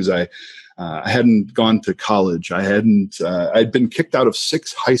tattoos. I hadn't gone to college. I'd been kicked out of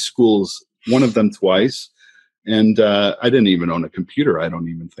 6 high schools, one of them twice. And I didn't even own a computer, I don't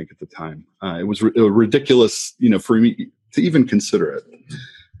even think at the time. It was ridiculous, for me to even consider it.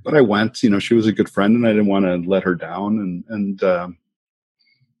 But I went, she was a good friend and I didn't want to let her down. And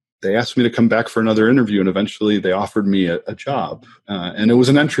they asked me to come back for another interview, and eventually they offered me a job. And it was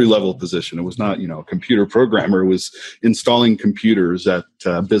an entry-level position. It was not, a computer programmer. It was installing computers at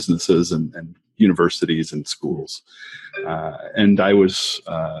businesses and universities and schools. And I was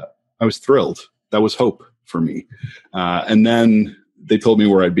thrilled. That was hope for me. And then they told me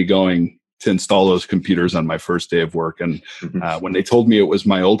where I'd be going to install those computers on my first day of work. And when they told me it was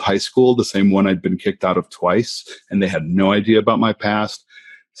my old high school, the same one I'd been kicked out of twice, and they had no idea about my past,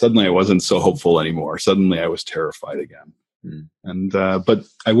 suddenly I wasn't so hopeful anymore. Suddenly I was terrified again. But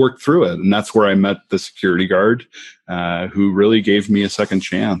I worked through it. And that's where I met the security guard, who really gave me a second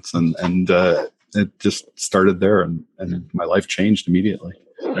chance. And it just started there, and my life changed immediately.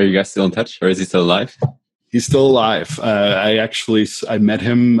 Are you guys still in touch, or is he still alive? He's still alive. I met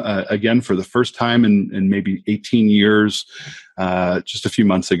him again for the first time in maybe 18 years, just a few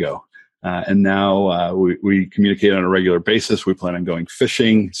months ago. And now we communicate on a regular basis. We plan on going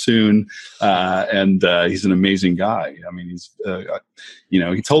fishing soon. And he's an amazing guy. I mean, he's,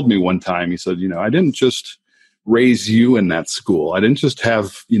 he told me one time, he said, I didn't just raise you in that school. I didn't just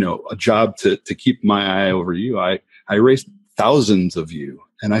have, a job to keep my eye over you. I raised thousands of you,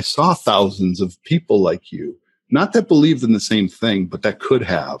 and I saw thousands of people like you, not that believed in the same thing, but that could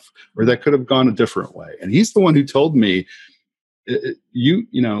have, or that could have gone a different way. And he's the one who told me,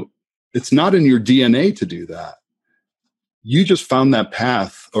 it's not in your DNA to do that. You just found that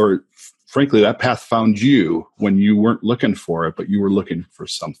path, or frankly, that path found you when you weren't looking for it, but you were looking for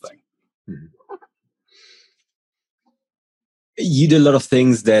something. You did a lot of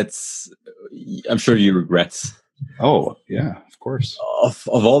things that I'm sure you regret. Oh, yeah, of course. Of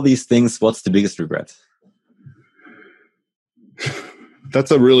all these things, what's the biggest regret?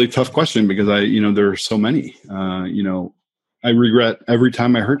 That's a really tough question because there are so many. I regret every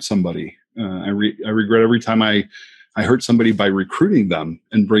time I hurt somebody. I regret every time I hurt somebody by recruiting them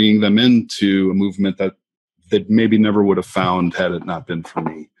and bringing them into a movement that maybe never would have found had it not been for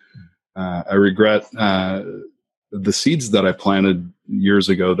me. I regret the seeds that I planted years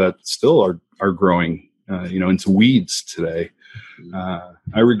ago that still are growing, into weeds today.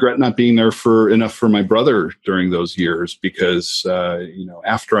 I regret not being there enough for my brother during those years because,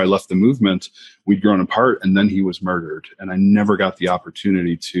 after I left the movement, we'd grown apart and then he was murdered. And I never got the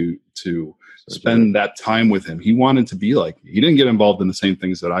opportunity to spend that time with him. He wanted to be like me. He didn't get involved in the same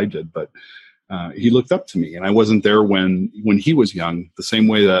things that I did, but he looked up to me, and I wasn't there when he was young, the same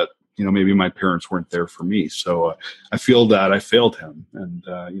way that, maybe my parents weren't there for me. So I feel that I failed him. And,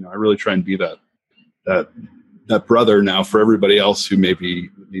 I really try and be that brother now for everybody else who maybe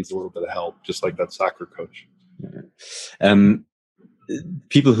needs a little bit of help, just like that soccer coach.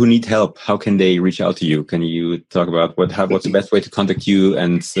 People who need help, how can they reach out to you? Can you talk about what's the best way to contact you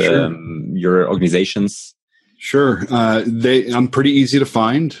and your organizations? Sure. I'm pretty easy to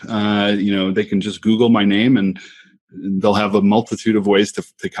find. They can just Google my name and they'll have a multitude of ways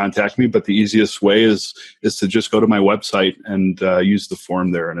to contact me. But the easiest way is to just go to my website and use the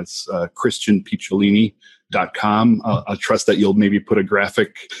form there. And it's ChristianPicciolini.com. I trust that you'll maybe put a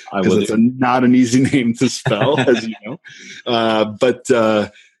graphic because it's not an easy name to spell, as you know.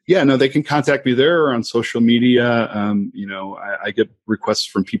 They can contact me there or on social media. I get requests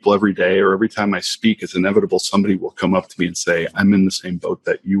from people every day, or every time I speak, it's inevitable somebody will come up to me and say, I'm in the same boat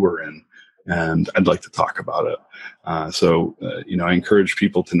that you were in, and I'd like to talk about it. I encourage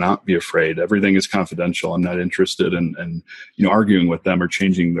people to not be afraid. Everything is confidential. I'm not interested in arguing with them or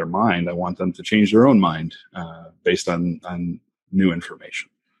changing their mind. I want them to change their own mind based on new information.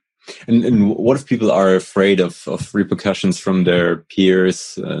 And what if people are afraid of repercussions from their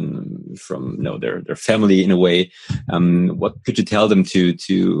peers and from their family in a way? What could you tell them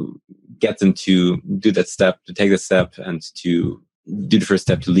to get them to do that step, to take the step, and to do the first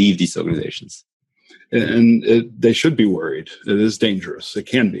step to leave these organizations? And they should be worried. It is dangerous. It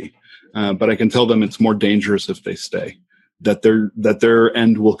can be, but I can tell them it's more dangerous if they stay. That their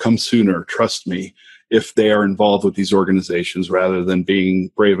end will come sooner. Trust me. If they are involved with these organizations, rather than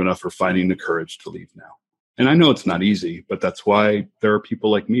being brave enough or finding the courage to leave now. And I know it's not easy, but that's why there are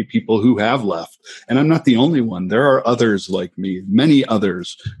people like me, people who have left. And I'm not the only one. There are others like me, many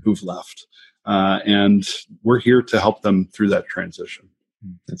others who've left. And we're here to help them through that transition.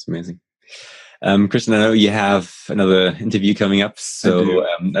 That's amazing. Christian, I know you have another interview coming up, so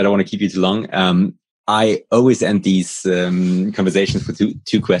I don't want to keep you too long. I always end these conversations with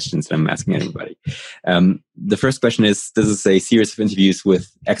two questions that I'm asking everybody. The first question is, this is a series of interviews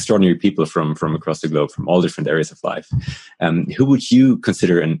with extraordinary people from across the globe, from all different areas of life. Who would you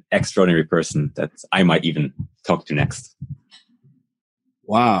consider an extraordinary person that I might even talk to next?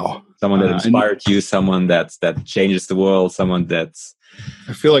 Wow. Someone that inspired you, someone that changes the world, someone that's...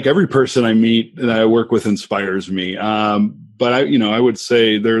 I feel like every person I meet that I work with inspires me. But I would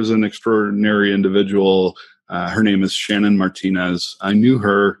say there's an extraordinary individual. Her name is Shannon Martinez. I knew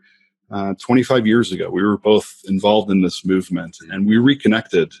her 25 years ago. We were both involved in this movement, and we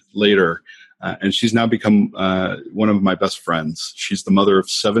reconnected later. And she's now become one of my best friends. She's the mother of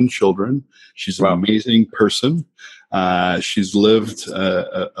 7 children. She's an amazing person. She's lived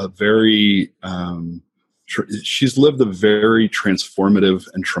a very transformative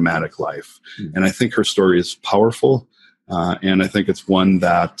and traumatic life. And I think her story is powerful. And I think it's one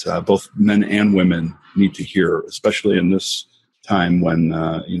that both men and women need to hear, especially in this time when,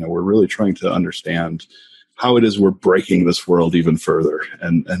 we're really trying to understand how it is we're breaking this world even further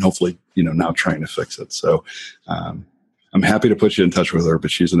and hopefully, now trying to fix it. So I'm happy to put you in touch with her,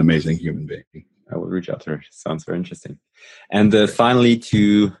 but she's an amazing human being. I will reach out to her. Sounds very interesting. And finally,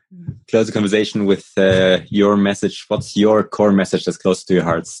 to close the conversation with your message, what's your core message that's close to your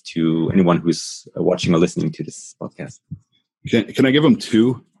hearts to anyone who's watching or listening to this podcast? Can I give them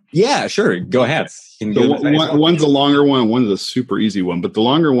 2? Yeah, sure. Go ahead. One's a longer one. One's a super easy one. But the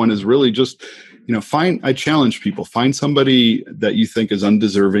longer one is really just, I challenge people, find somebody that you think is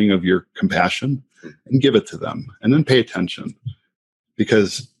undeserving of your compassion and give it to them. And then pay attention,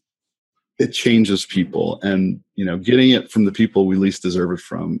 because it changes people, and getting it from the people we least deserve it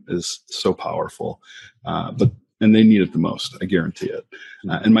from is so powerful. And they need it the most. I guarantee it.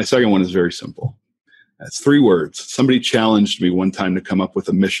 And my second one is very simple. It's 3 words. Somebody challenged me one time to come up with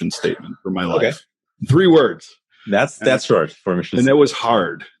a mission statement for my life. 3 words. That's short for a mission. And it was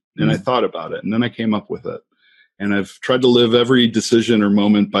hard. And I thought about it, and then I came up with it. And I've tried to live every decision or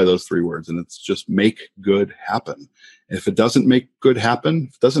moment by those 3 words. And it's just make good happen. If it doesn't make good happen,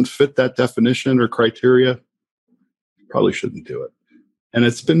 if it doesn't fit that definition or criteria, probably shouldn't do it. And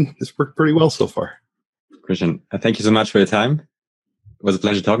it's worked pretty well so far. Christian, thank you so much for your time. It was a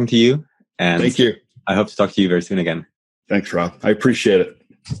pleasure talking to you. And thank you. I hope to talk to you very soon again. Thanks, Rob. I appreciate it.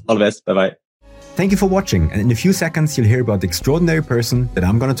 All the best. Bye-bye. Thank you for watching. And in a few seconds, you'll hear about the extraordinary person that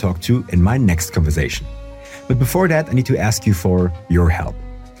I'm going to talk to in my next conversation. But before that, I need to ask you for your help.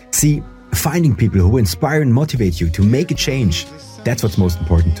 See, finding people who inspire and motivate you to make a change, that's what's most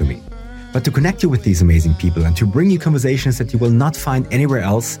important to me. But to connect you with these amazing people and to bring you conversations that you will not find anywhere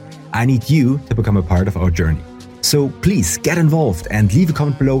else, I need you to become a part of our journey. So please get involved and leave a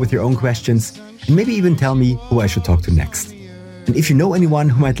comment below with your own questions and maybe even tell me who I should talk to next. And if you know anyone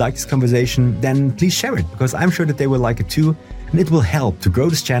who might like this conversation, then please share it because I'm sure that they will like it too and it will help to grow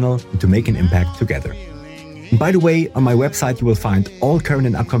this channel and to make an impact together. And by the way, on my website you will find all current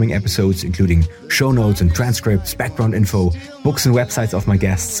and upcoming episodes, including show notes and transcripts, background info, books and websites of my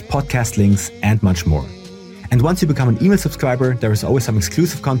guests, podcast links, and much more. And once you become an email subscriber, there is always some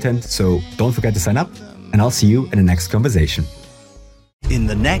exclusive content, so don't forget to sign up, and I'll see you in the next conversation. In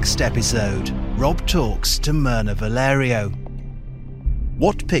the next episode, Rob talks to Myrna Valerio.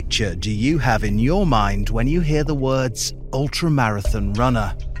 What picture do you have in your mind when you hear the words ultramarathon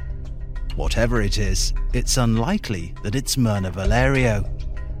runner? Whatever it is, it's unlikely that it's Myrna Valerio.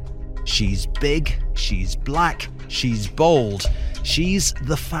 She's big, she's black, she's bold, she's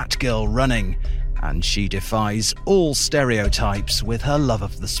the fat girl running, and she defies all stereotypes with her love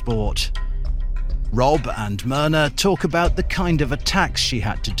of the sport. Rob and Myrna talk about the kind of attacks she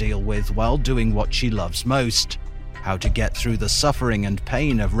had to deal with while doing what she loves most, how to get through the suffering and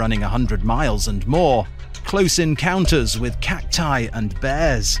pain of running 100 miles and more, close encounters with cacti and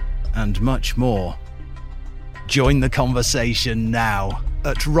bears, and much more. Join the conversation now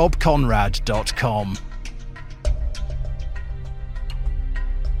at robconrad.com.